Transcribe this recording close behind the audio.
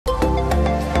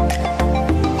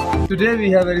Today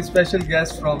we have a very special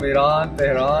guest from Iran,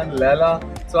 Tehran, Laila.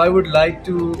 So I would like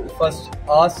to first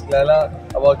ask Laila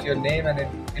about your name and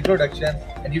introduction.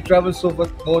 And you travel so far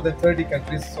more than 30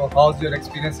 countries. So how's your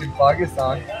experience in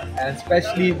Pakistan, and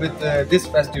especially with this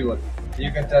festival? You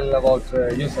can tell about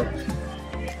yourself.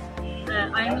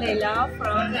 I'm Leila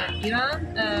from Iran.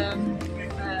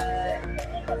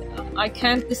 I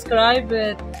can't describe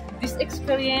this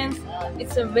experience.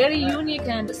 It's a very unique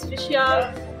and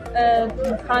special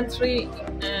country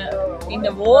in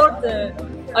the world.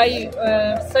 I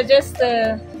suggest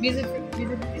visit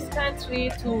this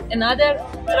country to another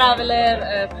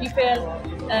traveler. People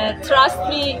trust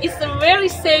me. It's a very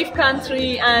safe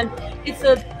country, and it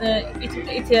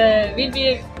will be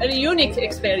a very unique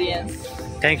experience.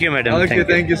 Thank you, madam. Okay,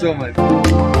 thank you so much.